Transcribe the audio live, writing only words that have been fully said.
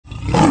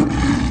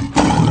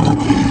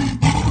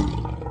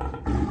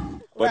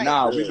But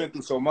nah, Yeah. we've been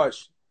through so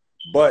much.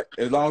 But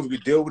as long as we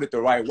deal with it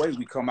the right way,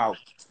 we come out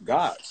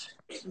gods.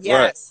 Right. You know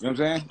what I'm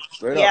saying?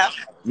 Straight Yeah. up.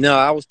 No,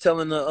 I was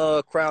telling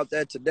the crowd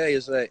that today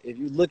is that if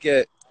you look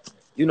at,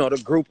 you know, the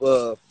group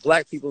of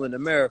black people in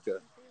America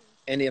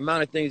and the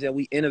amount of things that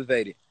we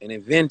innovated and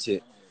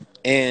invented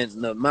and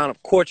the amount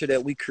of culture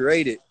that we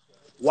created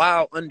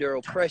while under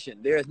oppression,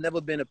 there has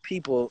never been a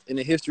people in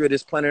the history of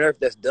this planet Earth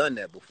that's done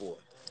that before.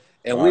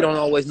 And we don't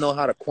always know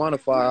how to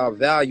quantify our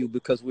value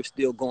because we're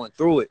still going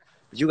through it.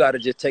 But you got to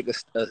just take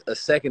a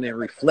second and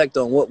reflect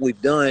on what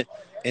we've done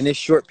in this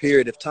short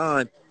period of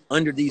time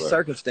under these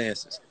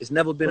circumstances. It's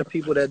never been a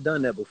people that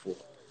done that before.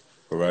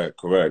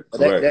 Correct.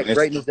 That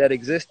greatness that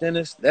exists in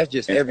us, that's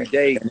just every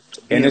day.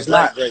 And it's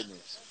black not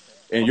greatness.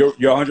 And you're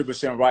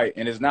 100% right.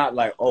 And it's not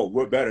like, oh,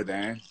 we're better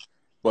than,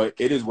 but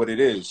it is what it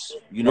is.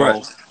 You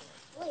know,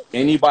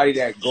 anybody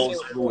that goes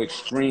through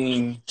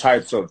extreme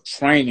types of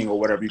training or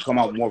whatever, you come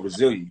out more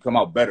resilient, you come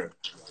out better.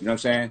 You know what I'm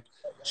saying?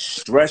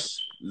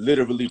 Stress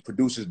literally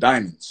produces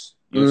diamonds.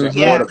 You know what I'm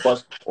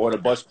saying? Or the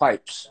bust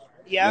pipes.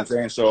 You know what I'm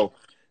saying? So,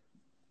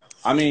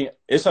 I mean,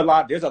 there's a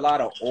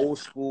lot of old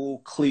school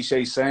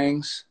cliche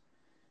sayings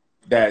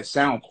that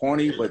sound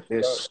corny, but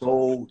they're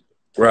so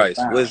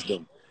profound.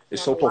 Wisdom.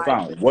 It's so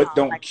profound. What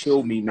don't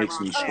kill me makes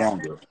me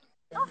stronger.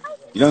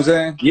 You know what I'm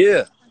saying?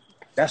 Yeah.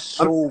 That's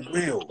so real.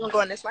 You want to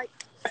go on this light?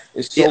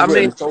 It's so real.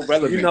 It's so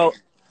relevant. You know,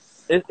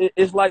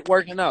 it's like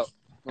working out.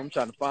 I'm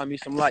trying to find me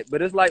some light,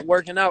 but it's like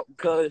working out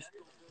because,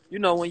 you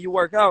know, when you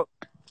work out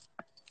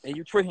and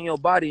you're tricking your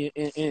body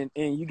and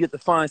you get to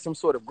find some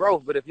sort of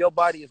growth, but if your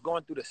body is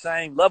going through the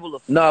same level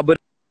of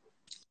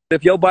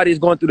if your body is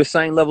going through the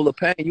same level of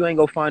pain, you ain't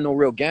gonna find no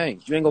real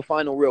gains. You ain't gonna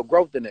find no real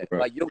growth in that.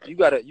 Like you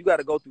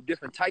gotta go through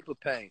different type of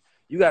pain.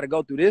 You gotta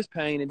go through this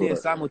pain and then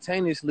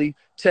simultaneously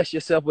test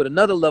yourself with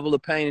another level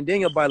of pain, and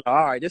then your body like,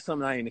 all right, this is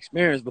something I ain't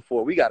experienced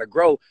before. We gotta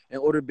grow in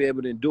order to be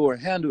able to endure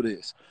and handle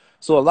this.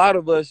 So a lot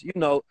of us, you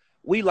know,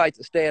 we like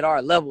to stay at our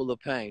level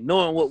of pain,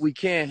 knowing what we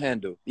can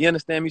handle. You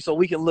understand me? So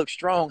we can look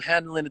strong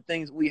handling the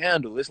things we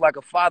handle. It's like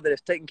a father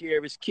that's taking care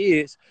of his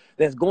kids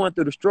that's going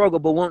through the struggle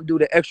but won't do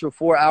the extra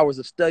 4 hours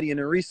of studying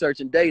and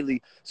researching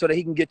daily so that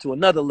he can get to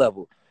another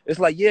level. It's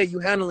like, yeah, you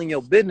handling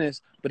your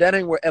business, but that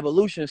ain't where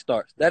evolution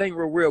starts. That ain't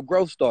where real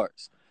growth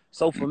starts.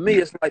 So for me,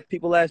 it's like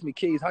people ask me,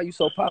 Keys, how you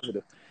so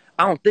positive?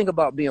 I don't think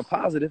about being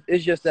positive.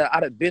 It's just that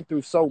I've been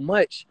through so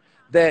much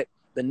that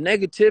the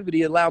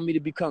negativity allowed me to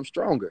become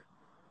stronger.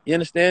 You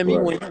understand me?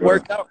 When you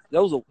work out,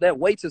 that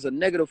weight is a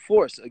negative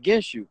force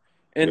against you.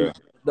 And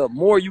the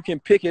more you can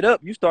pick it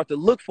up, you start to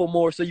look for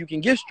more so you can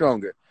get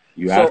stronger.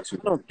 I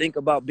don't think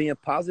about being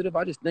positive.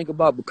 I just think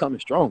about becoming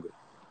stronger.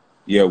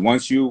 Yeah,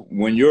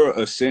 when you're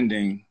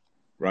ascending,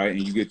 right,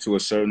 and you get to a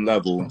certain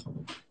level,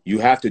 you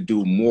have to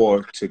do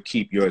more to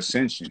keep your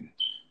ascension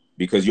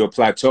because your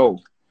plateau.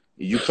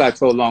 You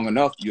plateau long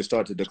enough, you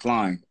start to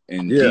decline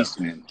and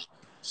descend.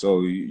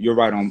 So you're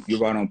right on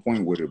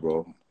point with it,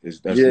 bro.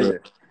 That's real.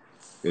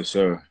 Yes,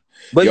 sir.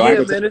 But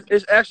man,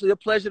 it's actually a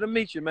pleasure to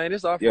meet you, man.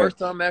 It's our first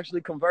time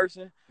actually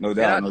conversing. No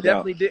doubt, and I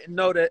definitely didn't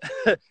know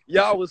that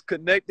y'all was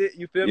connected.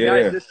 You feel me?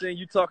 I just seen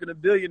you talking to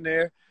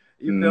Billionaire.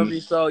 You feel me?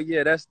 So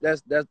yeah, that's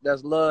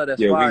love.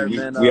 That's fire,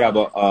 man.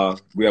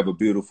 We have a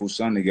beautiful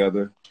son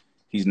together.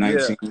 He's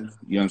 19. You know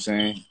what I'm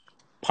saying?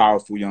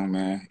 Powerful young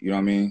man. You know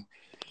what I mean?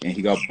 And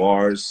he got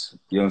bars.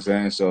 You know what I'm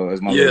saying? So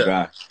that's my little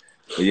guy.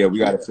 But yeah, we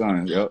got a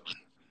son. Yep.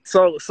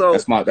 So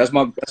that's my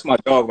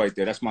dog right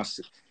there. That's my.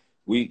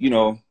 We've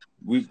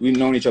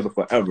known each other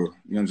forever. You know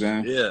what I'm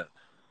saying?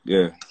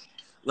 Yeah.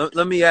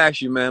 Let me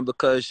ask you, man,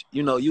 because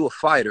you know you a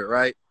fighter,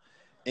 right?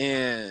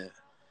 And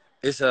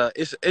it's an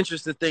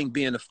interesting thing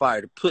being a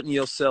fighter, putting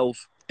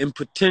yourself in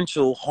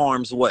potential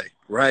harm's way,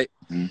 right?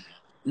 Mm-hmm.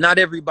 Not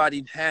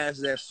everybody has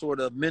that sort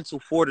of mental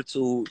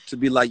fortitude to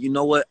be like, you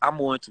know what, I'm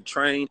going to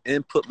train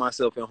and put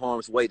myself in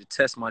harm's way to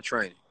test my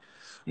training,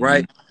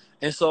 right?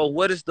 Mm-hmm. And so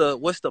what's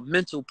the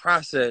mental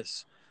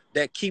process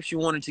that keeps you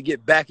wanting to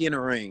get back in the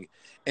ring?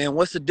 And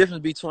what's the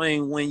difference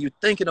between when you're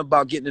thinking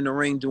about getting in the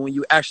ring to when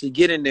you actually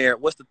get in there?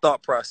 What's the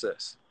thought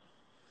process?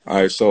 All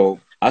right, so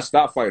I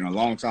stopped fighting a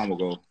long time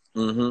ago.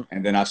 Mm-hmm.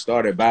 And then I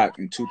started back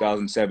in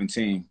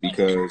 2017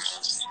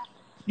 because,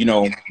 you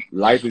know,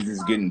 life is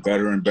just getting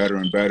better and better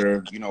and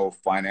better, you know,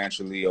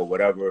 financially or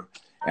whatever.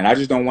 And I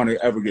just don't want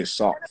to ever get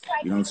soft.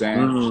 You know what I'm saying?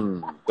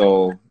 Mm.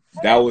 So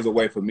that was a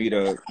way for me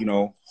to, you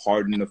know,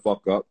 harden the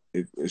fuck up,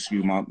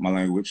 excuse my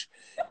language.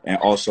 And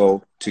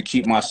also to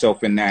keep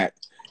myself in that.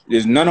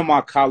 There's none of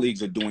my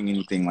colleagues are doing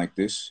anything like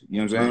this. You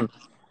know what I'm saying?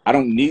 Mm-hmm. I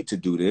don't need to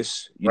do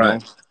this. You know,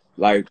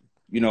 like,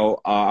 you know,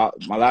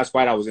 my last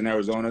fight, I was in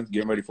Arizona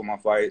getting ready for my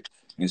fight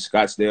in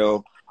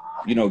Scottsdale,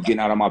 you know, getting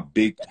out of my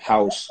big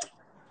house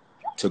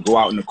to go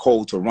out in the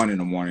cold to run in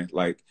the morning.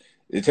 Like,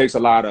 it takes a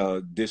lot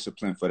of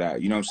discipline for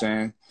that. You know what I'm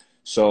saying?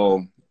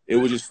 So it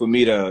was just for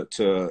me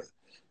to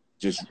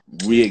just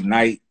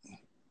reignite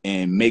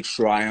and make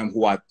sure I am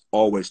who I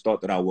always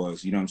thought that I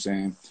was. You know what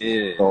I'm saying?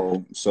 Yeah.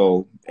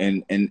 So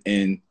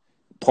and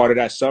part of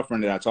that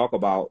suffering that I talk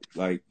about,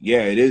 like,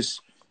 yeah, it is.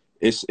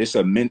 It's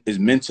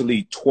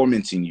mentally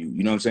tormenting you.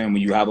 You know what I'm saying?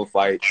 When you have a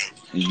fight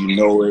and you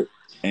know it,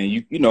 and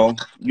you know,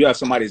 you have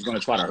somebody that's gonna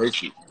try to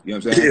hurt you. You know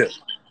what I'm saying? Yeah.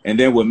 And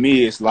then with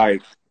me, it's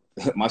like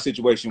my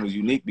situation was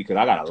unique because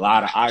I got a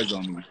lot of eyes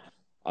on me.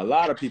 A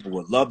lot of people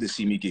would love to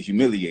see me get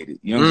humiliated.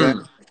 You know what I'm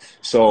saying?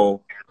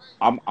 So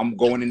I'm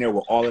going in there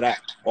with all of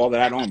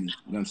that on me.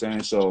 You know what I'm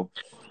saying? So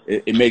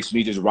it makes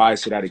me just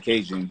rise to that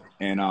occasion.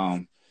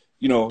 And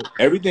you know,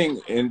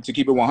 everything, and to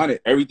keep it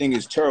 100, everything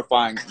is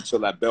terrifying until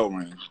that bell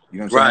rings. You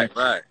know what I'm saying? Right,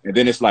 right. And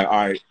then it's like, all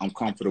right, I'm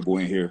comfortable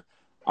in here.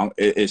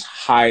 It's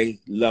high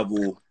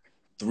level,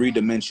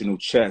 3-dimensional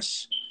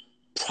chess,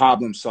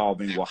 problem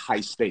solving with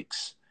high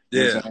stakes. You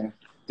know what I'm Yeah. saying?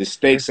 The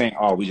stakes ain't,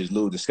 oh, we just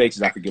lose. The stakes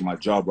is I could get my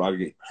job, or I could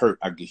get hurt,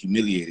 I could get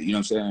humiliated. You know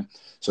what I'm saying?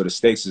 So the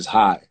stakes is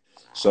high.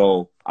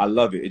 So I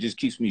love it. It just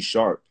keeps me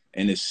sharp.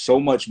 And it's so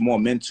much more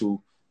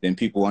mental than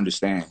people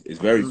understand. It's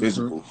very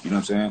physical. You know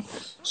what I'm saying?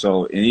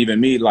 So, and even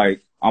me,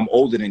 like, I'm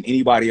older than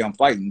anybody I'm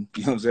fighting.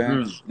 You know what I'm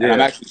saying? And I'm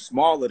Yeah. actually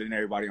smaller than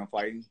everybody I'm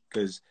fighting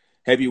because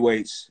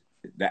heavyweights,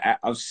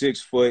 I'm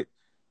 6 foot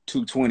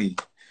 220.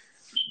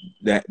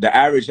 The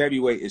average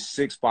heavyweight is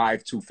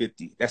 6'5",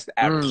 250. That's the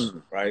average,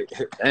 right?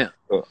 Damn.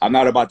 So I'm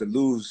not about to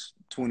lose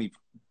 20,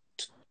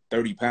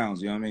 30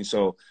 pounds. You know what I mean?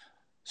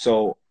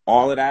 So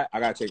all of that,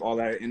 I gotta take all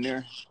that in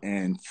there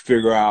and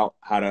figure out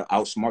how to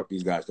outsmart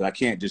these guys, because I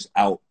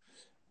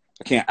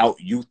can't out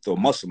youth or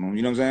muscle them.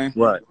 You know what I'm saying?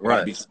 Right, I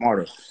gotta be right.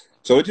 smarter.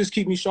 So it just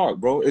keep me sharp,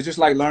 bro. It's just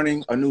like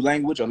learning a new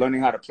language or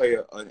learning how to play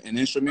an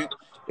instrument.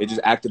 It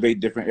just activate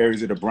different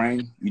areas of the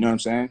brain. You know what I'm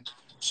saying?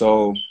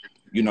 So,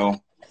 you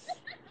know,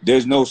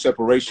 there's no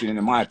separation,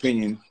 in my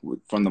opinion,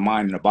 from the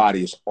mind and the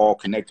body. It's all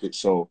connected.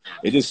 So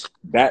it just,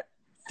 that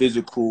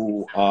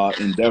physical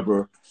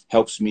endeavor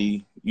helps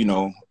me, you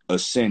know,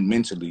 ascend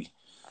mentally.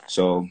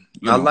 So,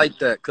 you I know, like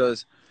that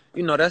because,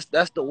 you know, that's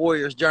the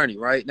warrior's journey,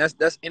 right? And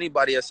that's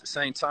anybody at the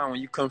same time.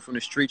 When you come from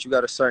the street, you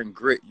got a certain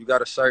grit, you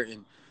got a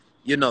certain,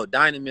 you know,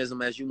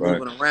 dynamism as you right,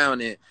 moving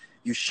around, and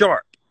you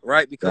sharp, right?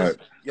 right, Because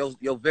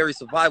your very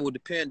survival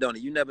depend on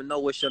it. You never know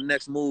what your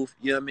next move,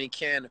 you know what I mean,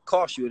 can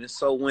cost you. And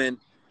so when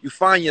you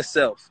find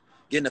yourself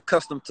getting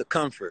accustomed to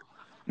comfort,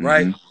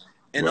 right,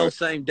 and right, those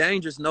same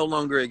dangers no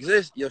longer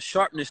exist, your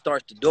sharpness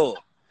starts to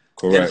dull.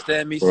 You correct,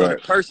 understand me? So the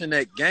correct, person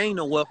that gained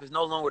the wealth is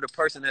no longer the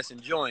person that's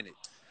enjoying it,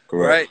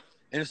 correct, right?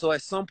 And so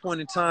at some point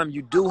in time,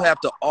 you do have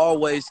to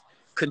always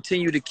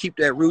continue to keep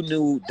that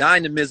renewed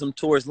dynamism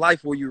towards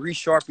life where you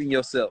resharpen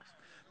yourself.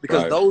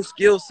 Because right, those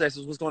skill sets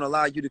is what's going to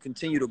allow you to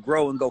continue to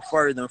grow and go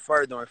further and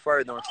further and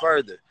further and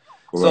further.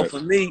 So correct. for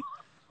me,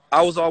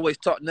 I was always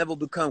taught never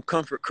become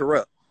comfort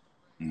corrupt.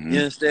 You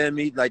understand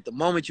me? Like the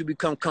moment you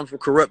become comfort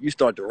corrupt, you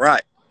start to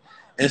rot.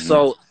 And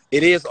so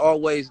it is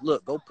always,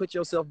 look, go put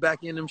yourself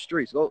back in them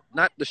streets. Go,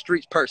 not the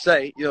streets per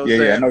se, you know what Yeah,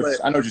 I'm yeah, saying?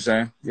 But I know what you're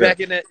saying. Yeah, back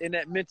in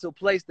that mental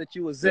place that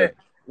you was yeah, at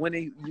when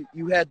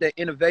you had that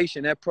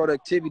innovation, that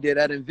productivity,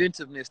 that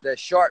inventiveness, that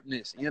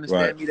sharpness. You right,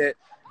 understand me?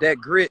 That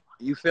grit.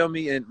 You feel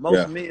me? And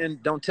most yeah. men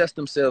don't test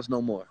themselves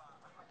no more.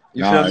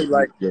 You feel Nah, me?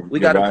 Like we you're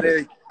got a right.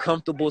 very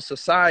comfortable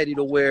society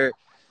to where,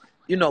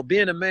 you know,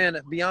 being a man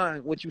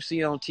beyond what you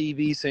see on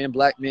TV saying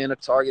black men are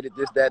targeted,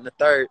 this, that, and the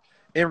third.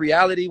 In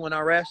reality, when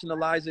I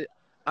rationalize it,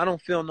 I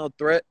don't feel no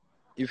threat.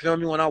 You feel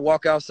me? When I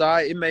walk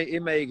outside, it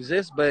may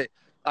exist, but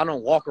I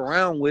don't walk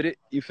around with it.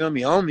 You feel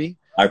me? On me.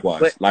 But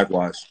Likewise,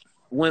 likewise.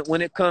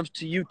 when it comes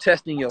to you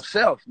testing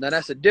yourself, now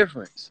that's a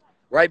difference,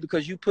 right?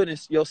 Because you put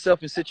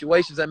yourself in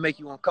situations that make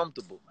you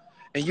uncomfortable,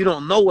 and you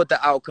don't know what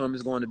the outcome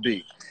is going to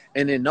be.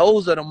 And then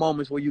those are the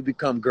moments where you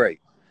become great.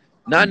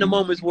 Not in the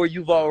moments where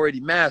you've already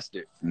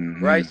mastered,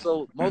 right?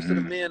 So most of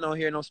the men on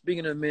here, and I'm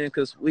speaking to men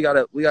because we got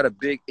a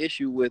big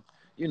issue with,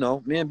 you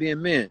know, men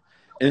being men.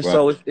 And Right.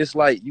 so it's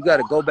like you got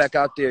to go back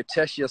out there,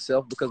 test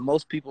yourself, because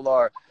most people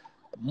are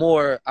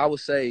more, I would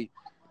say,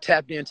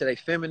 tapped into their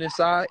feminine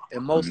side,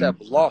 and most have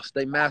lost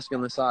their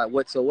masculine side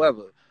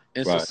whatsoever.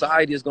 And Right.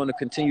 society is going to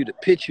continue to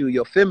pitch you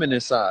your feminine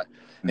side.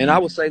 And I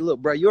would say, look,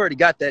 bro, you already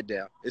got that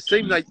down. It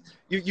seems like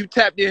you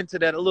tapped into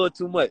that a little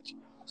too much.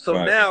 So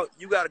Right. now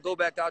you got to go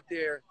back out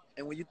there.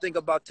 And when you think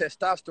about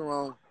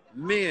testosterone,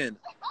 men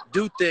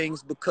do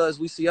things because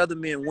we see other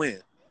men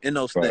win in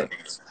those Right.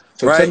 things,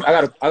 So tell right? me,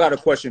 I got a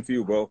question for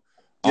you, bro.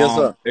 Yes,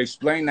 sir.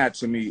 Explain that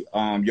to me.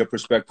 Your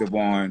perspective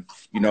on,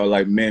 you know,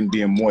 like men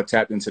being more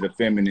tapped into the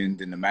feminine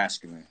than the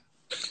masculine.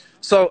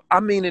 So I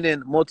mean it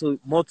in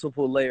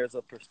multiple layers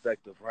of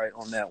perspective, right,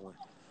 on that one.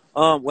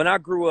 When I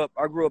grew up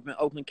in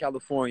Oakland,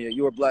 California.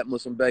 You were a black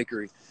Muslim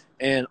bakery,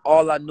 and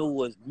all I knew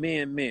was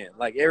men.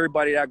 Like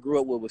everybody that I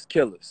grew up with was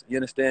killers. You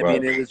understand me?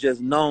 Right. And it was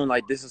just known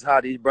like this is how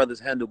these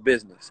brothers handle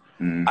business.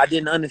 I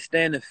didn't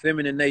understand the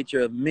feminine nature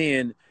of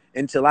men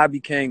until I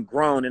became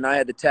grown, and I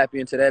had to tap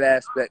into that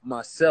aspect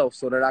myself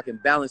so that I can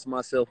balance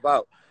myself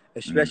out,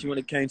 especially when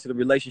it came to the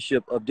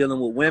relationship of dealing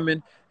with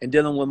women and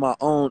dealing with my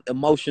own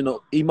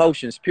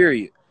emotions,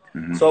 period.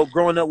 So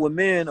growing up with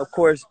men, of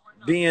course,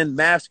 being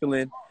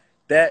masculine,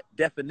 that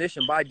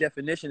definition, by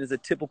definition, is a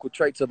typical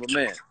traits of a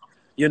man.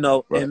 You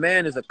know, Right. and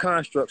man is a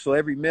construct, so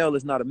every male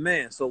is not a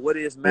man. So what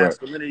is Right.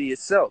 masculinity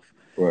itself?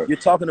 Right. You're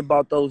talking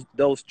about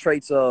those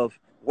traits of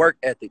work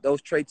ethic,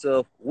 those traits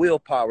of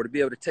willpower, to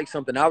be able to take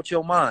something out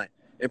your mind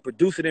and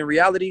produce it in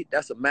reality,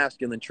 that's a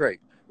masculine trait,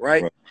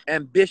 right? Right.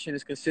 Ambition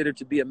is considered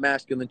to be a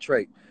masculine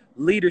trait.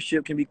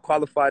 Leadership can be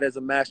qualified as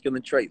a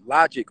masculine trait.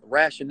 Logic,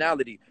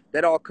 rationality,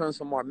 that all comes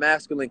from our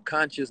masculine,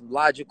 conscious,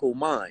 logical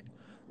mind,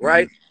 Mm-hmm.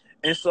 right?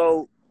 And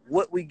so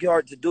what we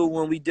got to do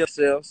when we deal with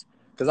ourselves,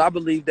 because I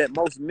believe that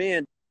most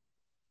men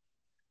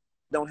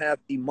don't have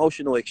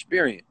emotional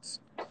experience,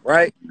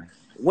 right?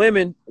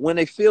 Women, when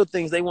they feel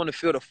things, they want to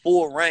feel the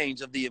full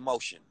range of the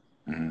emotion.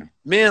 Mm-hmm.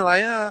 Men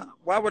like,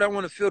 why would I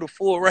want to feel the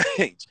full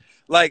range?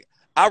 Like,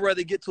 I'd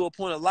rather get to a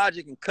point of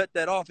logic and cut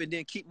that off and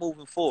then keep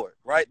moving forward,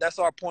 right? That's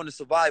our point of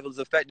survival, is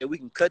the fact that we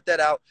can cut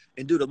that out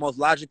and do the most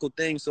logical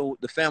thing so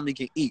the family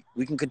can eat.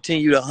 We can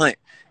continue to hunt,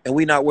 and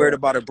we're not worried Right.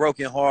 about a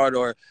broken heart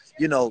or,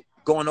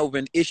 going over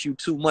an issue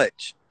too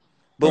much.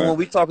 But Right. when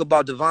we talk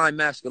about divine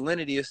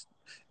masculinity,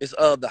 it's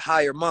of the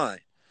higher mind.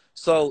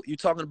 So you're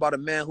talking about a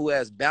man who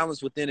has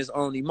balance within his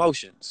own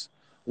emotions,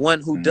 one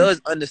who Mm-hmm.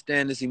 does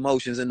understand his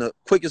emotions. And the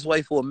quickest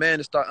way for a man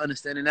to start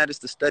understanding that is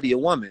to study a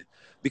woman,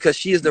 because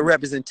she is the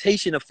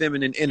representation of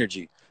feminine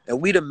energy,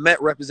 and we the met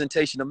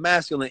representation of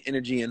masculine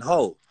energy in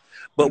whole.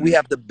 But we Mm-hmm.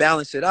 have to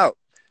balance it out.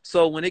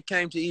 So when it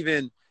came to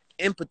even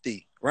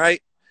empathy,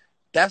 right?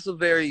 That's a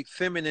very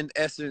feminine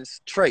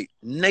essence trait.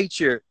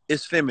 Nature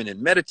is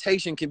feminine.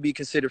 Meditation can be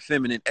considered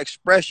feminine.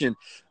 Expression,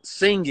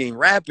 singing,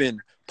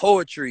 rapping,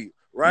 poetry,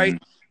 right?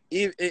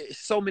 Mm-hmm.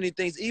 So many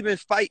things. Even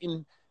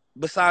fighting,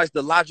 besides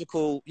the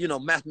logical,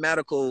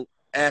 mathematical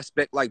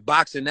aspect, like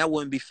boxing, that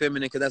wouldn't be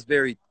feminine because that's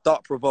very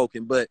thought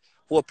provoking. But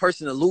for a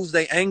person to lose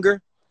their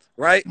anger,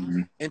 right,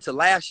 Mm-hmm. and to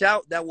lash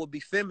out, that will be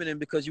feminine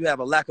because you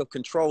have a lack of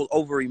control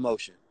over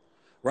emotion,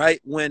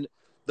 right? When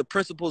the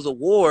principles of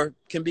war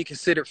can be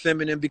considered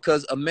feminine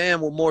because a man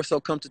will more so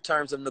come to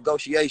terms of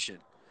negotiation,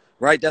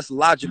 right? That's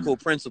logical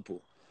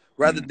principle,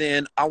 rather Mm-hmm.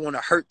 than I want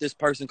to hurt this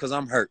person because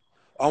I'm hurt.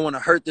 I want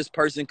to hurt this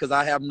person because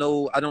I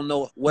don't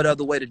know what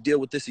other way to deal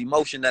with this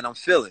emotion that I'm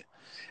feeling.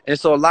 And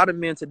so a lot of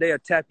men today are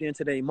tapped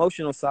into the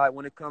emotional side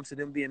when it comes to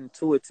them being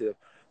intuitive,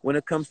 when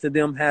it comes to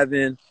them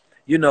having,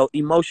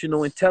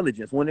 emotional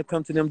intelligence, when it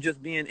comes to them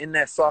just being in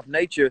that soft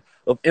nature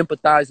of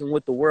empathizing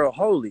with the world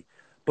wholly.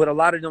 But a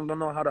lot of them don't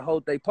know how to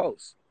hold their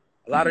posts.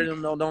 A lot of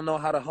them don't know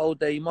how to hold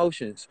their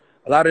emotions.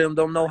 A lot of them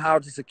don't know how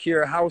to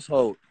secure a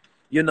household.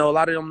 A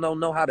lot of them don't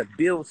know how to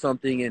build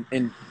something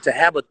and to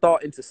have a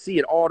thought and to see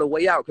it all the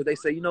way out, because they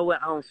say, you know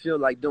what, I don't feel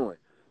like doing.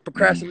 Mm-hmm.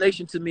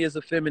 Procrastination to me is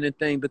a feminine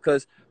thing,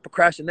 because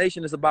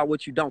procrastination is about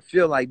what you don't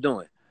feel like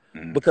doing.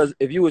 Mm-hmm. Because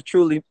if you were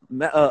truly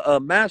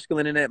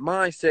masculine in that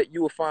mindset,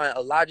 you will find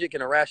a logic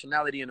and a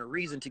rationality and a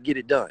reason to get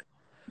it done,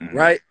 Mm-hmm.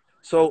 right?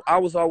 So I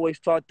was always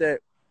taught that,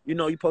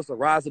 you're supposed to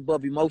rise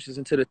above emotions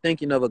into the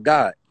thinking of a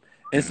God.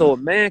 And Mm-hmm. so a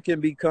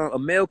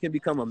male can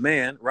become a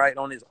man, right,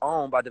 on his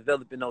own by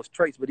developing those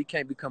traits, but he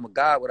can't become a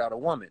God without a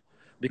woman,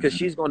 because Mm-hmm.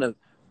 she's going to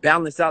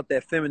balance out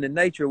that feminine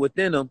nature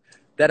within him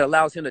that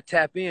allows him to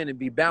tap in and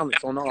be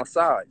balanced on all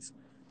sides.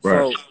 Right.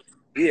 So,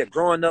 yeah,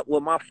 growing up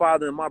with my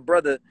father and my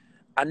brother,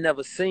 I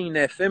never seen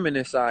that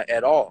feminine side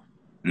at all.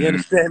 You Mm-hmm.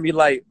 understand me?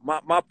 Like,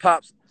 my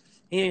pops,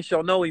 he ain't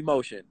show no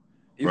emotion.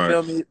 You Right.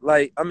 feel me?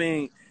 Like, I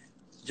mean,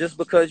 just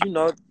because,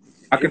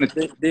 I can.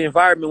 the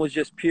environment was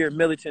just pure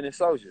militant and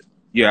soldier.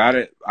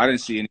 Yeah, I didn't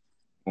see any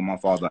with my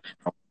father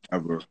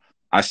ever.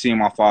 I seen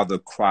my father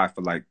cry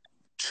for like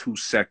 2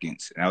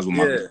 seconds, and that was when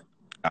my Yeah.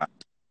 died.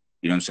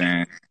 You know what I'm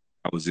saying?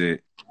 That was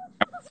it.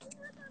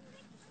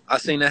 I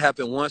seen that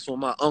happen once when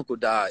my uncle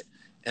died,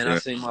 and I Yeah.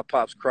 seen my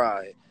pops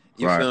cry.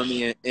 You Right. feel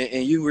me?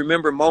 And you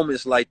remember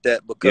moments like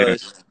that Yeah.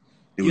 because,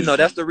 It was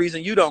that's the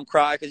reason you don't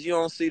cry, because you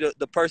don't see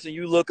the person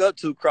you look up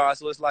to cry.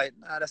 So it's like,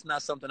 nah, that's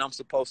not something I'm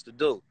supposed to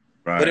do.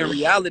 But right. in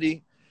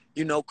reality,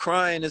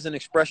 crying is an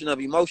expression of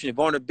emotion.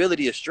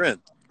 Vulnerability is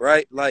strength,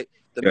 right? Like,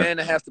 the Yeah. man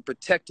that has to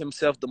protect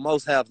himself the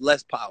most have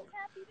less power,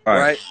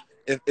 Right.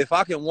 right? If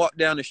I can walk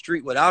down the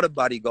street without a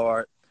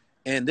bodyguard,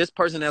 and this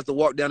person has to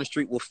walk down the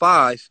street with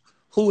five,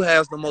 who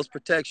has the most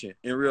protection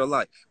in real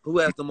life? Who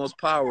has the most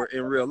power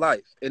in real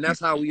life? And that's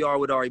how we are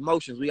with our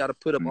emotions. We got to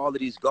put up all of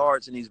these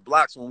guards and these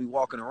blocks when we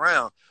walking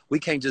around. We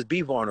can't just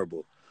be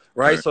vulnerable,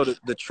 right? Right. So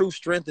the true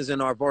strength is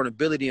in our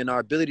vulnerability and our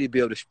ability to be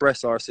able to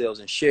express ourselves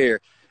and share,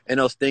 and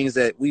those things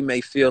that we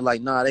may feel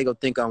like, nah, they gonna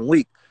think I'm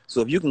weak.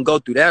 So if you can go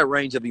through that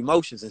range of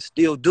emotions and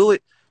still do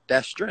it,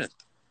 that's strength.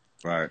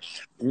 Right.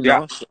 You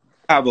Yeah. know?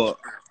 I have a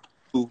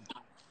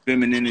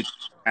femininity,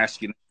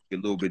 masculinity a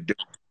little bit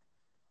different.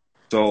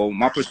 So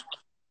my perspective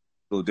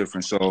is a little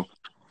different. So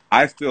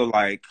I feel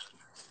like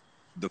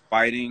the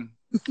fighting,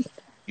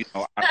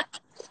 I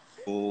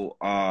feel,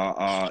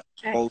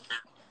 both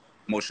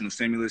emotional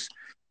stimulus.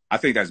 I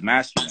think that's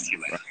masculine,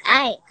 right?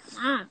 Hey,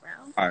 come on, bro.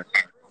 All right.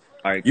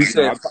 Like, You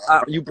said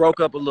you broke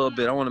up a little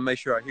bit. I want to make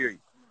sure I hear you.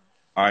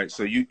 all right.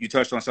 So you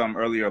touched on something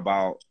earlier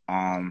about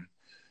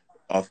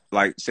of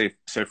like say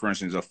for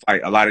instance a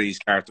fight. A lot of these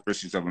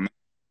characteristics of a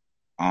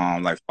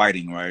man, like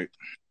fighting, right?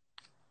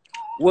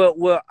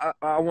 Well,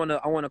 I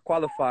wanna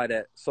qualify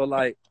that. So,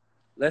 like,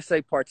 let's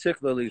say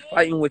particularly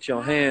fighting with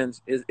your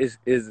hands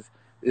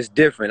is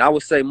different. I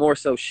would say more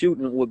so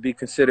shooting would be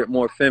considered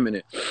more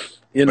feminine,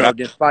 But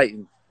than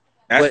fighting.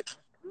 that's But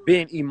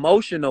being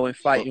emotional and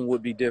fighting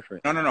would be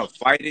different. No.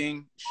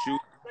 Fighting, shoot,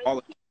 all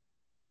of it.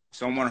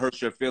 Someone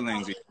hurts your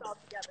feelings, and you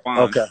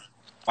respond Okay.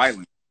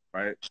 violently,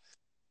 right?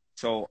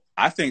 So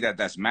I think that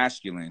that's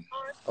masculine.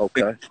 I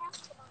think Okay.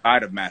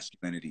 side of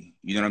masculinity.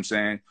 You know what I'm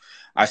saying?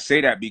 I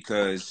say that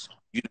because,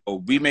 you know,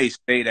 we may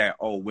say that,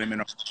 oh,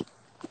 women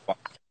are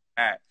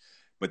that,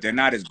 but they're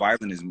not as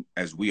violent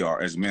as we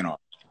are, as men are.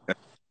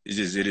 It's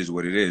just, it is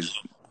what it is.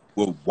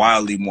 We're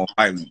wildly more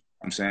violent. You know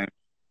what I'm saying?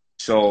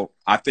 So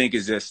I think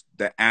it's just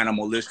the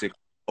animalistic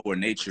lower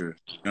nature.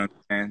 You know what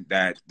I'm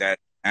saying? That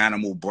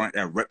animal brain,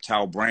 that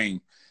reptile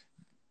brain,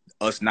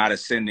 us not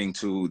ascending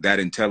to that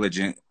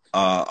intelligent,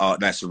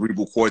 that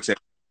cerebral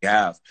cortex we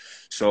have.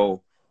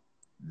 So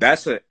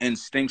that's an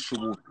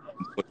instinctual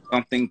thing. For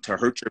something to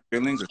hurt your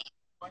feelings or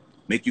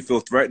make you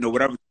feel threatened or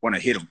whatever. You want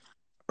to hit them,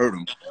 hurt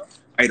them,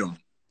 fight them,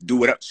 do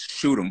whatever,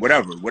 shoot them,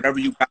 whatever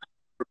you got to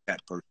hurt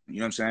that person. You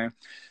know what I'm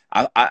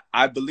saying?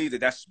 I believe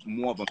that that's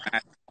more of a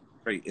masculine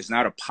trait. It's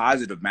not a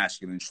positive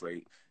masculine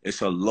trait.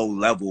 It's a low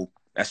level.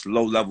 That's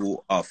low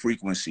level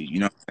frequency. You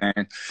know what I'm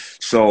saying?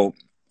 So,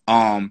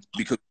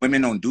 because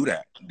women don't do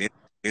that.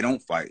 They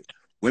don't fight.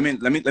 Women.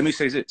 Let me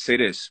say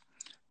this.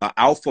 An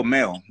alpha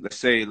male. Let's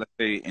say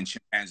in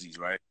chimpanzees,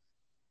 right?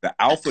 The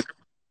alpha is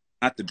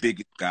not the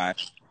biggest guy,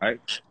 right?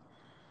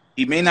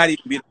 He may not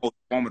even be the most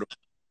formidable.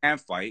 He can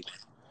fight,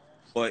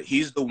 but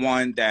he's the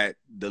one that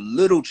the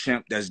little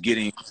chimp that's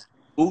getting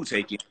food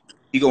taken,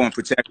 he go and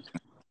protect him.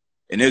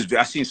 And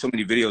I've seen so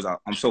many videos.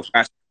 I'm so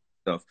fascinated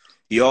with stuff.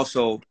 He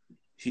also,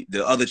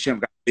 the other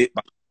chimp got bit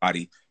by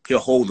somebody. He'll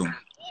hold him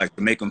like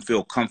to make him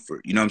feel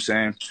comfort. You know what I'm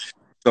saying?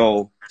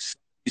 So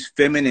these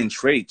feminine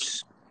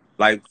traits,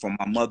 like from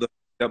my mother,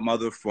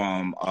 stepmother,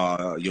 from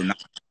your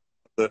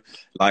mother,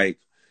 like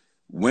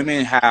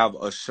women have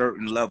a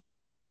certain level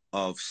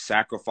of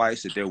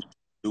sacrifice that they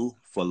do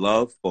for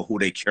love, for who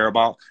they care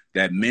about,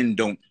 that men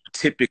don't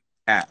typically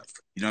have.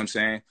 You know what I'm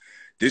saying?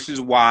 This is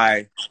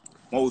why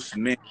most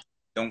men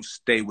don't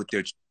stay with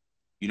their,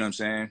 you know what I'm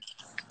saying?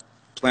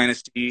 Plant a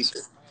seed,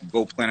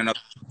 go plant another.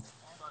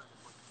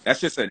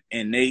 That's just an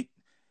innate,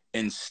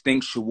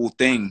 instinctual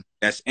thing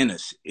that's in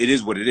us. It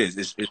is what it is.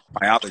 It's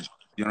biology.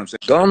 You know what I'm saying?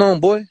 Go on,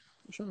 boy.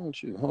 What's wrong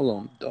with you? Hold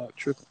on, dog.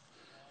 Tripping.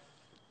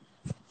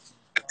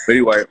 But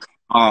anyway,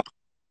 um,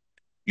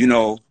 you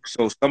know,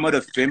 so some of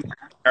the feminine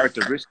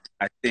characteristics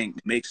I think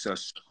makes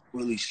us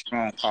really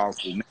strong,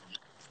 powerful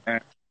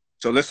men.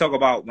 So let's talk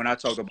about when I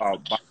talked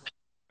about I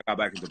got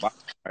back into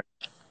boxing. Right?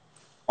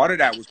 Part of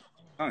that was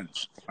my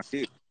sons, my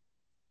kids,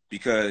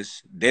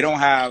 because they don't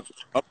have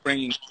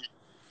upbringing.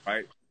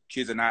 Right,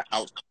 kids are not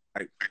out.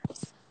 Like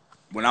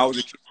when I was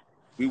a kid,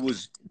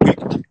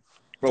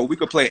 we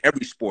could play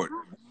every sport.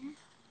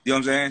 You know what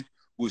I'm saying?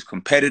 We was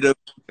competitive,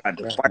 got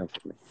to fight,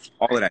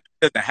 all of that.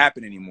 It doesn't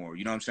happen anymore.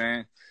 You know what I'm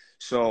saying?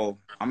 So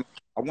I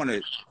want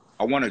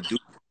to do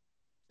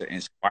to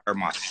inspire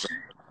my son.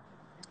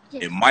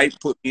 It might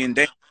put me in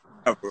danger,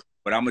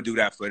 but I'm gonna do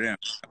that for them.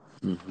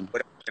 Mm-hmm.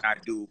 What can I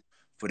do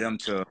for them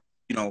to,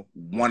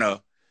 want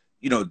to,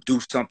 do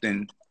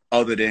something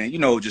other than,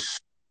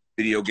 just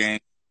video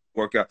games,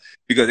 workout?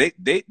 Because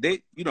they,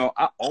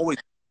 I always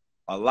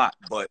a lot,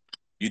 but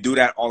you do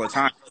that all the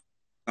time.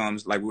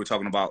 Like we were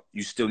talking about,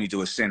 you still need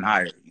to ascend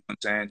higher. You know what I'm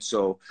saying?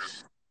 So,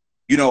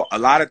 a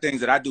lot of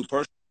things that I do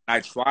personally,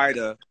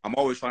 I'm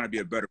always trying to be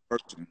a better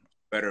person,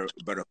 better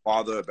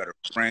father, a better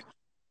friend,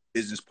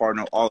 business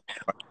partner, all of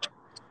that.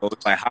 So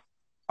it's like how I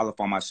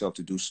qualify myself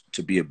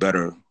to be a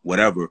better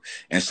whatever.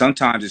 And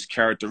sometimes it's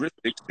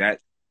characteristics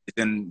that is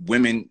in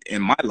women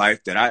in my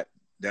life that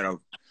are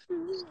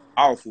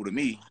powerful to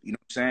me, you know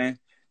what I'm saying?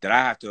 That I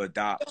have to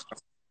adopt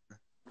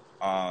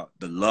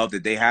the love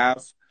that they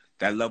have,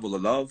 that level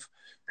of love.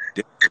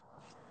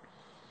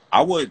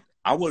 I would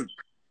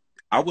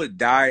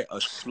die a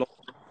slow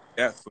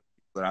death for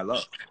people that I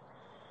love.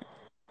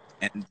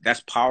 And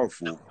that's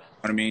powerful. You know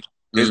what I mean?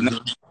 There's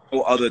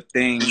no other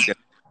thing that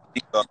I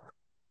think of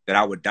that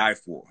I would die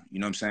for. You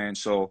know what I'm saying?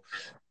 So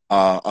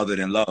other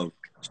than love.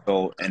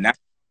 So and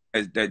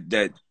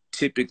that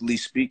typically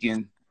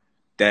speaking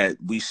that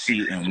we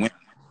see in women,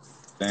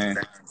 man.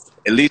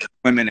 At least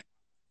women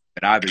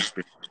that I've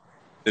experienced.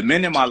 The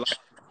men in my life,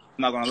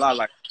 I'm not gonna lie,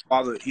 like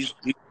father, he's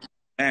a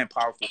man,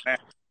 powerful man.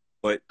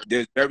 But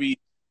there's very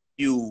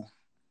few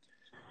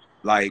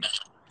like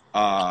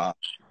No,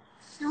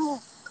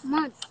 come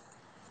on.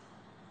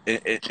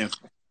 in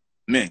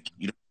men,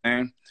 you know what I'm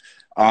saying?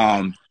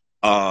 Um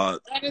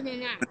Better than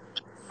that.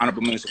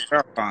 Honorable Minister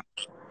Farrakhan,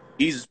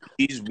 he's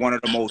one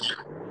of the most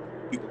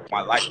people in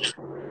my life.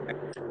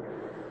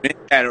 Men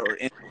that are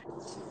in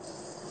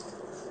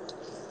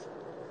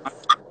a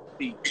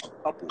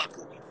couple,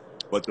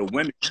 but the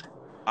women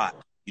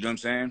you know what I'm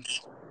saying?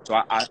 So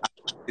I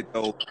get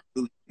those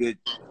really good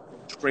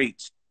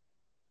traits,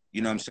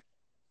 you know what I'm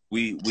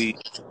saying? We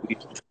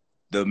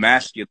the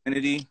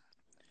masculinity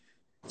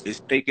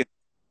is taken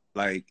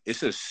like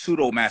it's a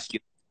pseudo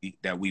masculinity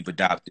that we've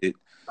adopted.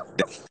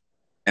 That,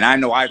 and I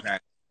know I've had, you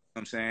know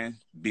what I'm saying?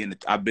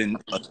 I've been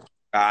a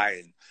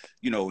guy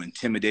and,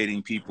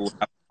 intimidating people.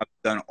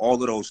 done all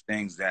of those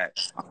things that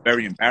I'm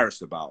very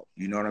embarrassed about.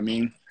 You know what I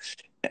mean?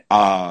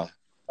 Uh,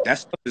 that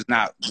stuff is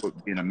not what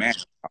being a man.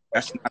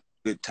 That's not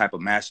a good type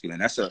of masculine.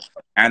 That's a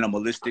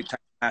animalistic type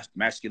of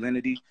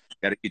masculinity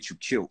that'll get you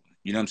killed.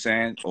 You know what I'm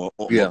saying? Or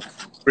Yeah.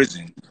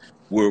 prison,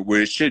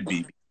 where it should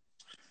be.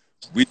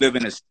 We live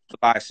in a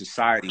civilized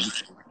society.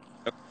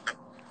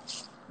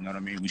 You know what I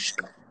mean? We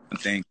should do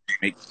things to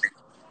make you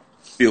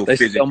feel They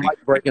see your physically.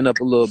 mic breaking up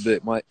a little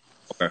bit, Mike.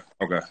 Okay.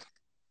 Okay.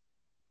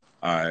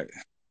 All right.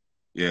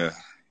 Yeah.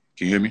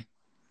 Can you hear me?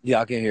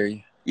 Yeah, I can hear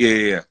you.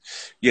 Yeah.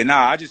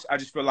 Nah, I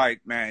just feel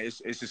like, man,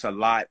 it's just a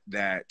lot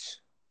that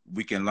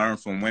we can learn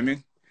from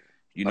women.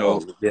 You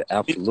know, Oh, yeah,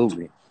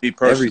 absolutely. me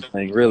personally,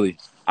 Everything, really.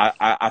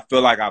 I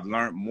feel like I've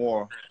learned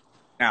more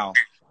now.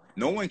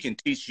 No one can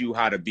teach you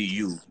how to be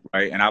you,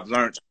 right? And I've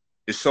learned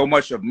there's so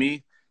much of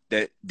me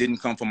that didn't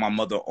come from my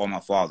mother or my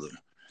father.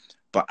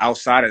 But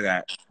outside of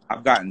that,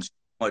 I've gotten so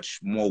much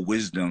more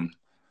wisdom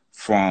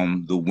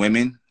from the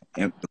women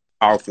and the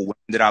powerful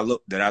women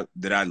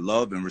that I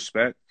love and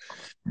respect.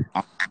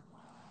 You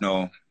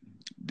know,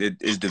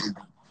 that is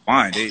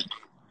divine. They,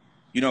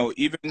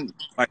 even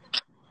like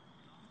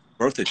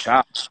birth a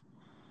child.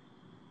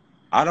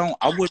 I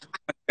wouldn't want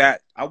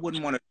that. I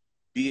wouldn't want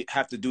to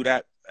have to do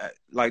that.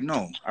 Like,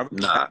 no, I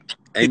really Nah,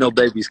 ain't no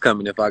babies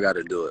coming if I got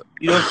to do it.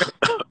 you know what I'm saying?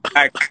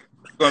 Like,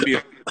 it's gonna be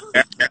a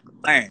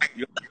plan.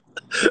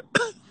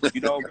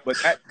 But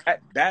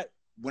that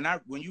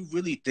when you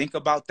really think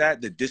about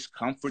that, the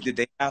discomfort that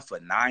they have for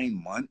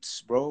 9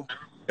 months, bro,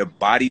 their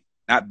body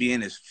not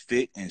being as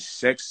fit and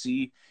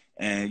sexy,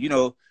 and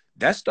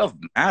that stuff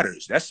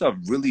matters. That stuff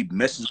really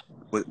messes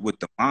with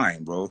the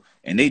mind, bro.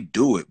 And they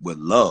do it with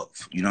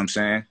love. You know what I'm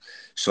saying?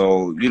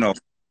 So,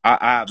 I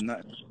have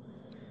nothing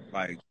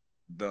like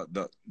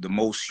the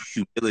most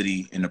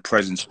humility in the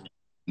presence of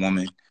a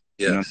woman.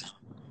 You know, Yes.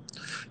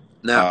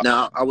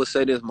 Now I would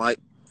say this, Mike.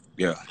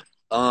 yeah.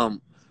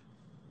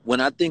 When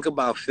I think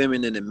about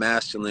feminine and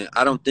masculine,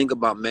 I don't think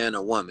about man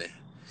or woman.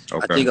 I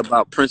Okay. think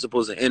about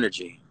principles and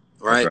energy,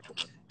 right?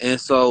 Okay.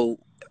 And so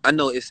I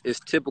know it's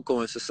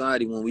typical in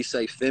society when we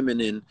say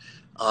feminine.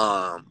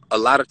 A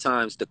lot of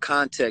times the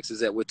context is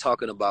that we're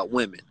talking about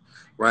women,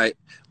 right?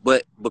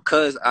 But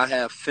because I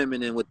have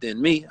feminine within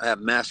me, I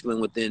have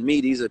masculine within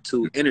me. These are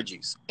two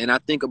energies, and I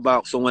think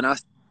about, so when I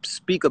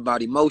speak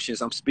about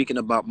emotions, I'm speaking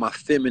about my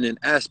feminine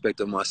aspect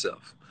of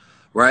myself,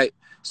 right?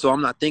 So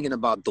I'm not thinking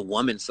about the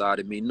woman side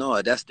of me.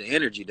 No, that's the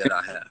energy that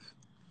I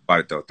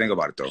have. Think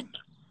about it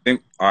though.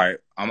 All right,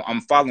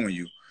 I'm following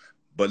you,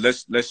 but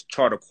let's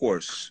chart a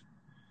course.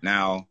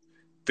 Now,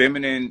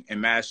 feminine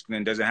and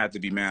masculine doesn't have to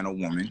be man or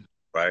woman,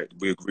 right?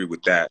 We agree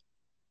with that.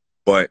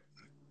 But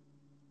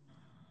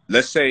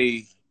let's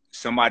say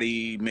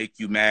somebody make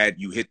you mad,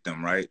 you hit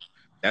them, right?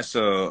 That's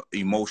a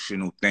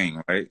emotional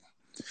thing, right?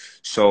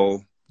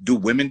 So, do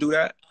women do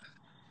that?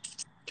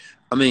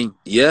 I mean,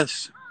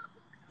 yes,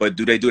 But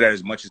do they do that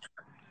as much as?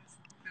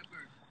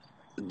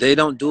 they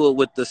don't do it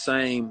with the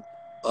same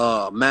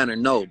manner,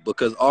 no,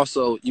 because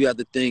also you have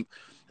to think,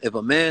 if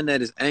a man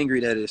that is angry,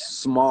 that is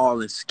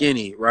small and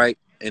skinny, right,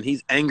 and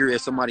he's angry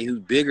at somebody who's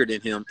bigger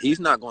than him, he's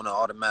not going to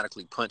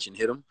automatically punch and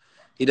hit him.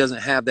 He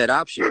doesn't have that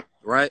option,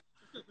 right?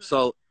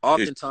 So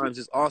oftentimes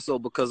it's also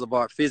because of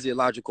our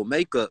physiological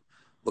makeup,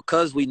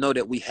 because we know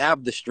that we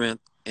have the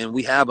strength and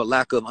we have a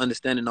lack of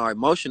understanding our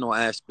emotional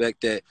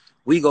aspect, that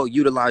we go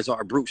utilize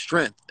our brute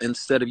strength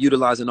instead of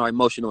utilizing our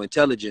emotional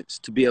intelligence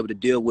to be able to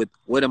deal with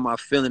what am I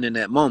feeling in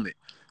that moment.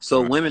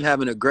 So Right. women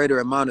having a greater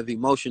amount of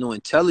emotional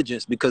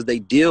intelligence because they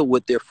deal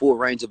with their full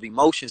range of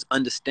emotions,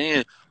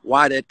 understand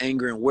why that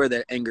anger and where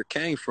that anger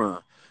came from.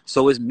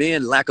 So it's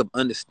men lack of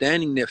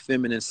understanding their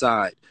feminine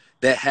side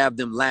that have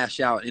them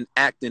lash out and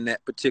act in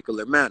that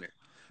particular manner,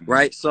 Mhm.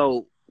 right?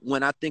 So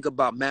when I think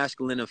about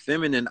masculine and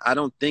feminine, I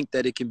don't think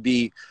that it can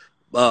be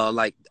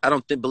like, I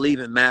don't believe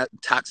in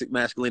toxic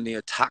masculinity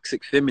or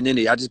toxic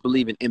femininity. I just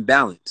believe in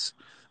imbalance,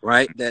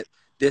 right? That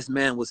this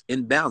man was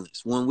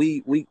imbalanced. When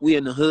we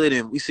in the hood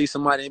and we see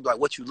somebody and be like,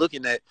 "What you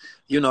looking at?"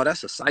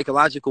 That's a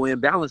psychological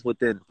imbalance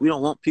within. We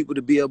don't want people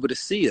to be able to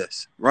see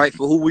us, right,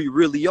 for who we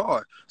really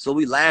are. So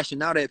we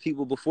lashing out at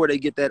people before they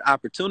get that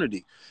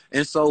opportunity.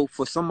 And so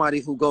for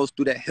somebody who goes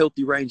through that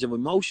healthy range of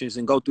emotions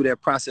and go through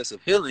that process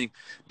of healing,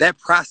 the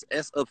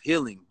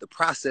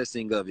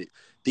processing of it,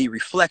 the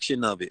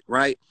reflection of it,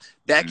 right?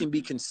 That can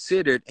be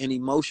considered an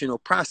emotional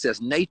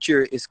process.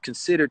 Nature is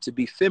considered to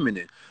be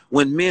feminine.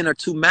 When men are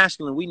too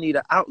masculine, we need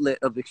an outlet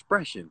of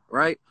expression,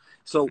 right?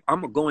 So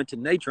I'm going to go into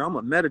nature. I'm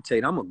going to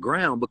meditate. I'm going to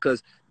ground,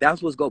 because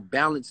that's what's going to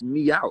balance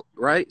me out,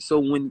 right? So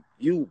when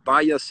you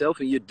by yourself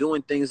and you're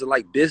doing things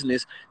like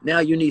business, now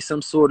you need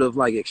some sort of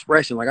like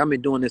expression. Like, I've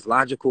been doing this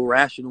logical,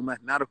 rational,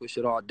 mathematical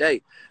shit all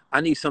day.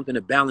 I need something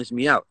to balance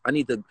me out. I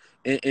need to,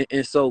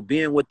 and so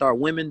being with our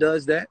women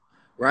does that,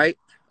 right?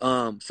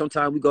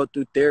 Sometimes we go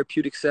through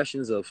therapeutic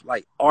sessions of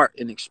like art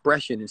and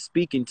expression and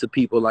speaking to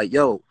people like,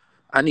 yo,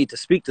 I need to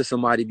speak to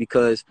somebody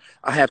because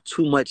I have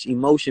too much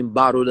emotion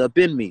bottled up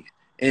in me.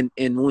 And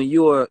when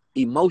you're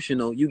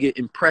emotional, you get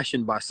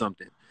impressioned by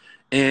something,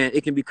 and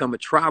it can become a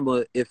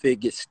trauma if it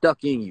gets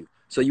stuck in you.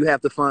 So you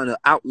have to find an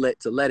outlet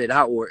to let it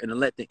outward and to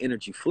let the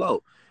energy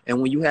flow.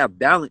 And when you have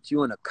balance,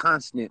 you're in a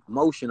constant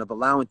motion of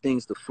allowing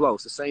things to flow.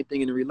 It's the same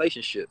thing in a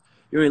relationship.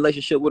 You're in a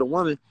relationship with a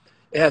woman,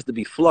 it has to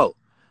be flow.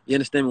 You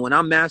understand me? When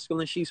I'm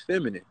masculine, she's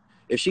feminine.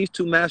 If she's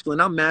too masculine,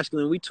 I'm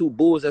masculine. We two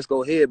bulls, let's go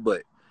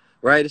headbutt.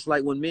 Right? It's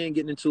like when men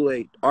get into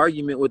a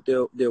argument with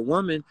their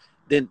woman,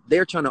 then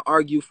they're trying to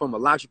argue from a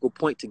logical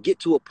point to get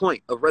to a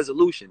point of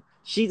resolution.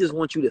 She just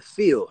wants you to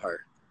feel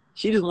her.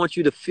 She just wants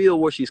you to feel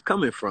where she's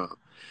coming from.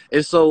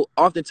 And so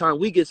oftentimes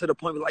we get to the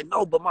point where like,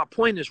 no, but my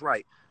point is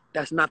right.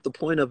 That's not the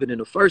point of it in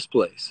the first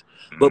place.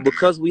 But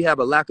because we have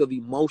a lack of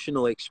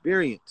emotional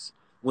experience,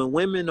 when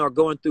women are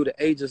going through the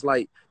ages,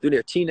 like through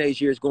their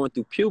teenage years, going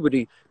through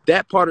puberty,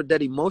 that part of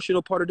that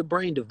emotional part of the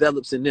brain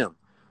develops in them.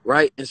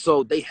 Right. And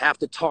so they have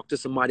to talk to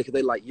somebody because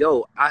they like,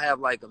 yo, I have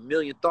like a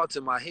million thoughts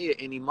in my head,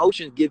 and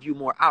emotions give you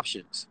more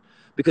options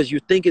because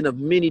you're thinking of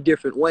many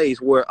different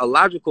ways, where a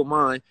logical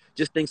mind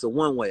just thinks of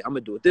one way. I'm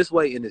going to do it this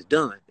way and it's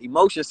done.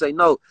 Emotions say,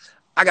 no,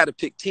 I got to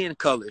pick 10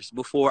 colors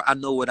before I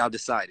know what I've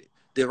decided.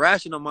 The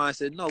rational mind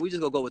said, no, we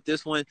just gonna go with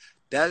this one.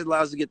 That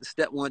allows us to get the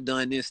step one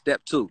done, then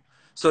step two.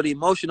 So the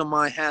emotional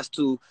mind has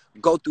to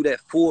go through that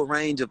full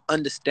range of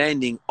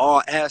understanding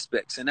all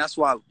aspects. And that's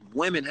why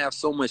women have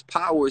so much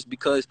power, is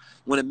because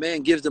when a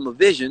man gives them a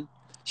vision,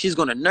 she's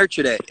going to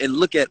nurture that and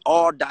look at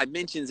all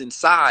dimensions and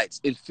sides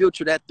and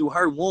filter that through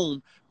her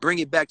womb, bring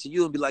it back to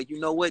you and be like, you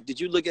know what? Did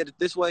you look at it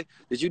this way?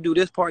 Did you do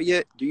this part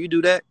yet? Do you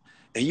do that?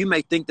 And you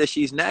may think that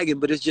she's nagging,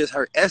 but it's just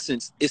her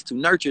essence is to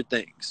nurture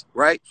things,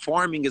 right?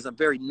 Farming is a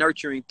very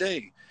nurturing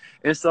thing.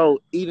 And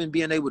so even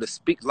being able to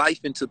speak life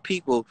into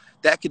people,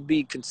 that could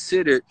be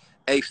considered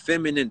a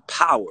feminine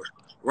power,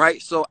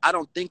 right? So I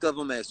don't think of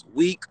them as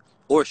weak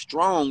or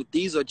strong.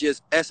 These are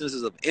just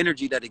essences of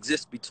energy that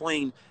exist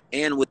between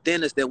and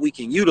within us that we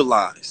can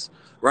utilize,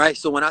 right?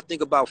 So when I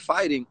think about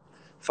fighting,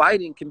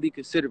 fighting can be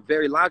considered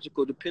very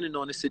logical depending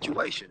on the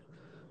situation.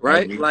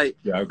 Right? Like,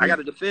 Yeah, I I agree. got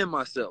to defend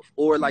myself.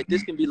 Or like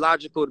this can be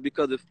logical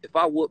because if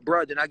I whoop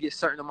bruh, then I get a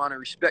certain amount of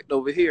respect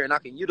over here and I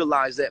can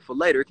utilize that for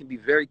later. It can be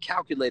very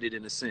calculated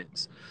in a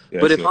sense.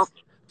 But Yes, sir.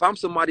 if I'm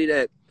somebody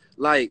that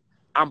like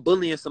I'm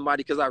bullying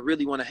somebody because I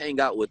really want to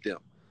hang out with them,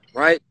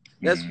 right?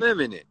 That's Mm-hmm.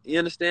 feminine. You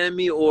understand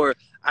me? Or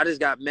I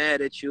just got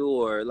mad at you,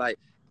 or like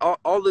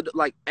all of the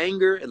like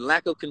anger and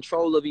lack of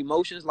control of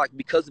emotions, like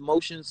because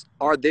emotions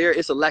are there,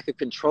 it's a lack of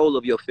control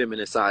of your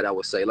feminine side, I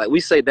would say. Like we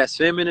say that's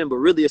feminine, but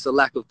really it's a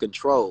lack of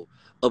control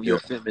of Yeah. your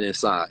feminine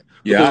side.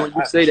 Because Yeah. when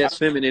you say that's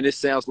feminine, it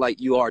sounds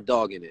like you are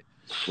dogging it.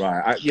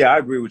 Right. Yeah, I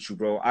agree with you,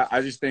 bro. I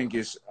just think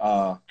it's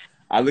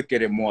I look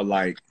at it more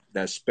like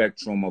that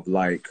spectrum of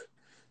like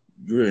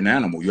you're an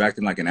animal. You're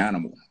acting like an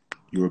animal.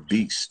 You're a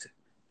beast.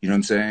 You know what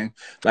I'm saying?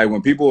 Like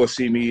when people will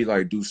see me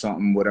like do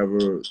something,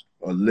 whatever,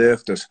 a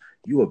lift, or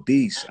you a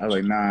beast. I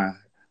like, nah.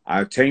 I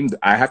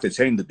have to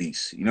tame the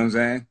beast. You know what I'm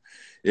saying?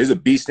 There's a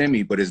beast in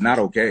me, but it's not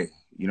okay.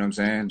 You know what I'm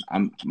saying?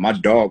 I'm my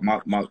dog, my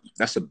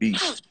that's a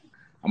beast.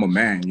 I'm a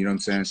man, you know what I'm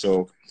saying?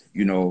 So,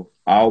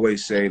 I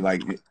always say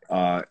like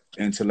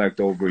intellect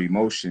over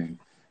emotion,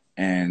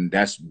 and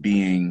that's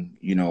being,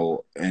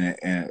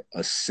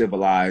 a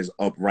civilized,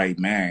 upright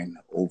man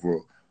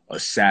over a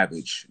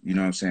savage, you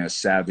know what I'm saying? A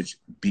savage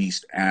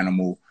beast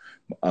animal.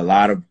 A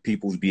lot of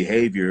people's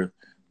behavior,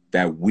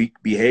 that weak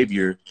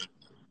behavior,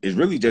 is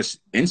really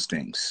just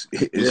instincts. Yeah.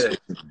 It's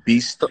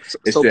beast,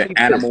 it's So the peep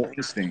this. animal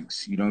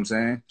instincts, you know what I'm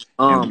saying?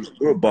 And Um,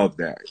 we're above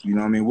that, you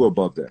know what I mean? We're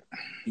above that.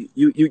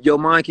 your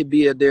mind could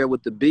be up there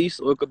with the beast,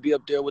 or it could be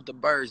up there with the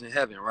birds in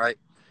heaven, right?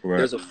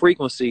 There's Correct. a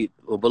frequency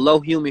below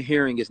human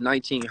hearing is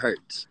 19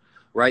 hertz,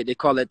 right? They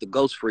call that the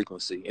ghost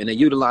frequency, and they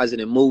utilize it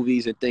in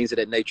movies and things of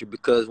that nature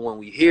because when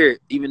we hear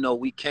it, even though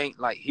we can't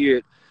like hear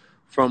it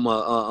from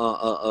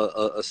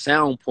a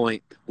sound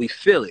point, we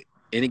feel it,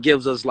 and it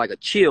gives us like a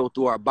chill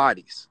through our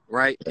bodies,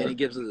 right? And it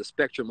gives us a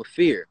spectrum of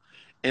fear.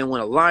 And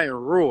when a lion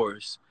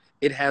roars,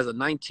 it has a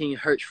 19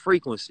 hertz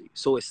frequency,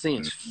 so it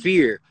sends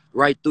fear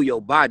right through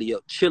your body, a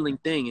chilling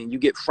thing, and you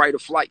get fright or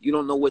flight. You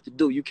don't know what to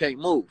do. You can't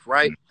move,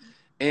 right?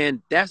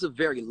 And that's a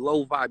very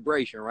low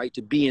vibration, right?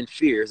 To be in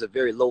fear is a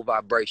very low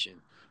vibration,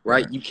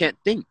 right? Right. You can't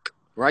think,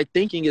 right?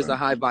 Thinking is a Right.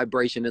 high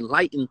vibration.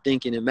 Enlightened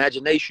thinking,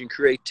 imagination,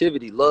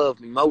 creativity,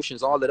 love,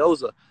 emotions, all of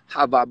those are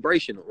high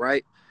vibrational,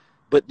 right?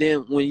 But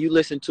then when you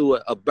listen to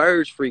a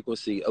bird's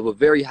frequency of a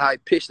very high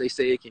pitch, they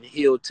say it can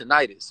heal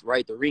tinnitus,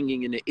 right? The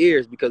ringing in the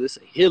ears, because it's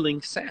a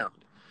healing sound,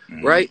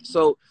 Mhm. right?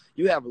 So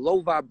you have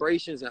low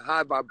vibrations and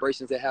high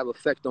vibrations that have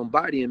effect on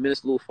body. And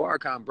Minister Lou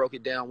Farrakhan broke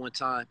it down one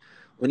time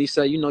when he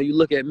said, you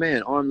look at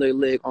man, arm,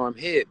 leg, arm,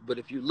 head. But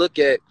if you look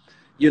at,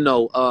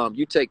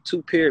 you take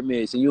two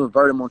pyramids and you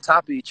invert them on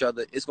top of each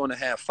other, it's going to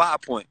have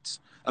 5 points.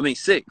 I mean,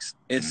 6.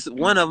 And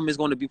one of them is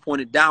going to be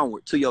pointed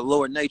downward to your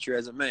lower nature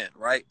as a man,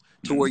 right?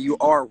 To where you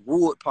are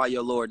ruled by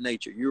your lower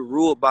nature. You're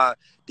ruled by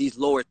these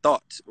lower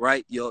thoughts,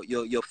 right?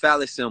 Your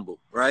phallus symbol,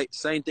 right?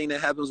 Same thing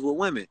that happens with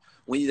women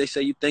when they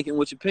say you're thinking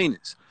with your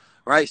penis,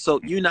 right? So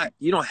you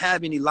don't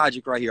have any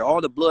logic right here. All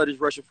the blood is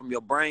rushing from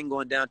your brain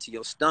going down to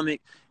your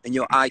stomach, and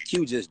your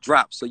IQ just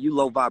drops. So you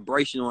low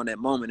vibrational on that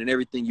moment, and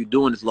everything you're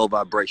doing is low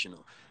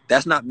vibrational.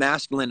 That's not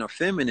masculine or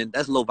feminine.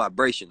 That's low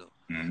vibrational,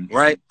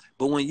 right?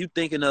 But when you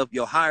thinking of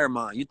your higher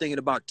mind, you're thinking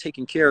about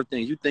taking care of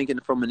things. You're thinking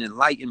from an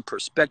enlightened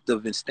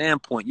perspective and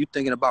standpoint. You're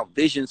thinking about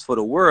visions for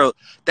the world.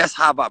 That's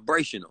high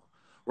vibrational,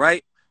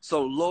 right?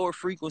 So lower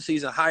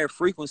frequencies and higher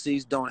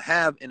frequencies don't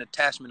have an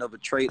attachment of a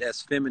trait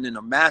as feminine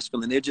or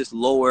masculine. They're just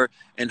lower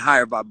and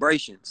higher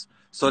vibrations.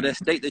 So that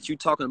state that you're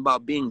talking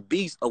about being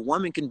beast, a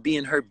woman can be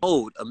in her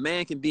mode. A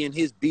man can be in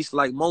his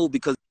beast-like mode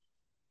because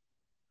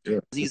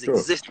he's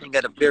existing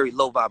at a very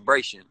low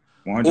vibration.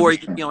 100%. Or he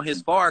can be on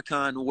his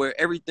Farrakhan where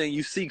everything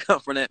you see come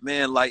from that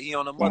man like he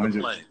on a mother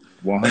plane.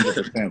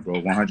 100%,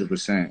 bro.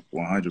 100%.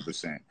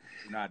 100%.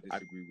 I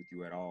disagree with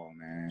you at all,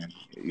 man.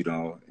 You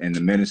know, and the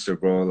minister,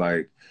 bro,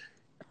 like,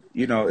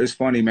 you know, it's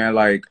funny, man.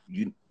 Like,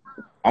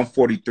 I'm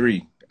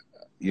 43.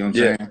 You know what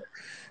I'm saying?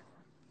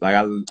 Like,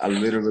 I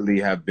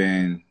literally have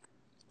been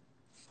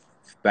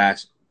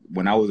fast.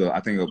 When I was, I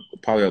think,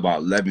 probably about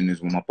 11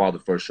 is when my father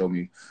first showed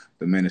me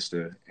the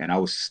minister, and I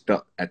was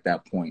stuck at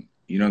that point.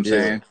 You know what I'm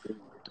saying?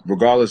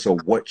 Regardless of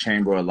what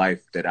chamber of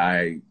life that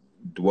I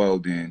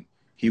dwelled in,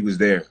 he was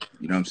there.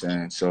 You know what I'm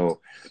saying? So,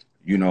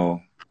 you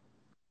know,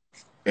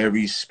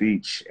 every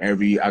speech, I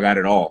got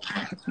it all.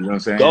 You know what I'm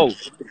saying? Go.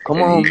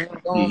 Come on,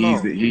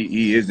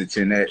 he is the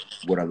tenet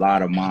with a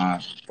lot of my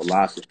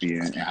philosophy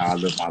and how I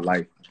live my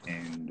life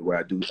and the way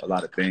I do a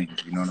lot of things.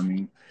 You know what I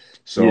mean?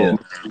 So,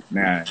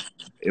 man,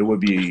 it would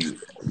be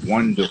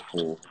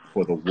wonderful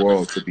for the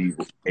world to be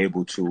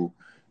able to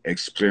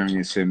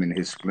experience him in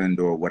his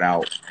splendor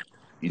without,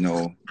 you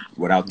know,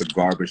 without the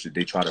garbage that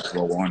they try to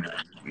throw on him.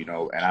 You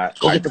know, and I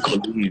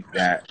believe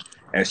that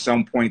at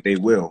some point they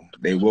will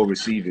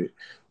receive it.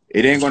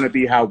 It ain't going to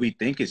be how we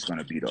think it's going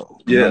to be, though.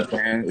 You know what I'm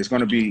saying? It's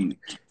going to be,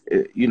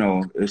 you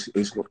know,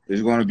 it's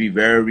going to be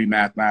very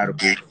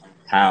mathematical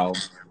how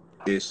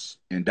it's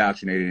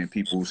indoctrinated in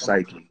people's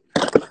psyche.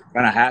 It's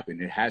going to happen.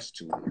 It has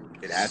to.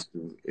 It has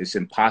to. It's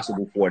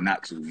impossible for it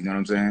not to. You know what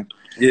I'm saying?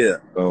 Yeah.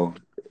 So,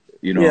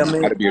 you know, it's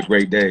got to be a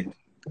great day.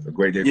 A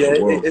great day for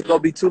the world. It's going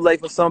to be too late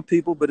for some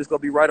people, but it's going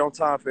to be right on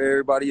time for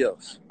everybody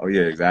else. Oh,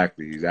 yeah,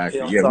 exactly.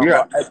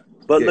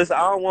 But listen,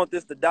 I don't want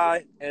this to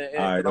die, and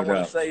right, I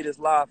want to say this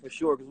live for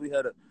sure because we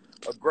had a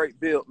great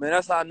build. Man,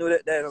 that's how I knew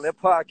that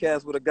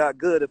podcast would have got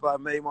good if I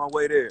made my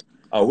way there.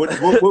 Oh,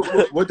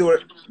 we'll do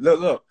it.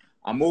 Look,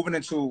 I'm moving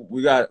into,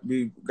 we got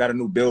a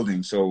new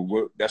building,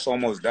 so that's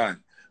almost done.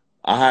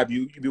 I'll have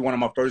you be one of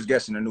my first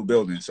guests in the new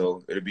building,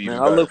 so it'll be even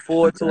better. I look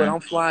forward to it.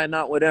 I'm flying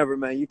out, whatever,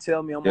 man. You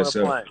tell me I'm on a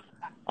plane.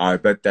 I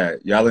bet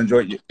that. Y'all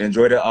enjoy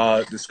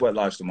the Sweat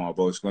Lodge tomorrow,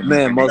 bro. It's gonna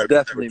be most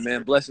definitely,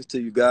 man. Blessings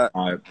to you, God.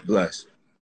 All right, bless.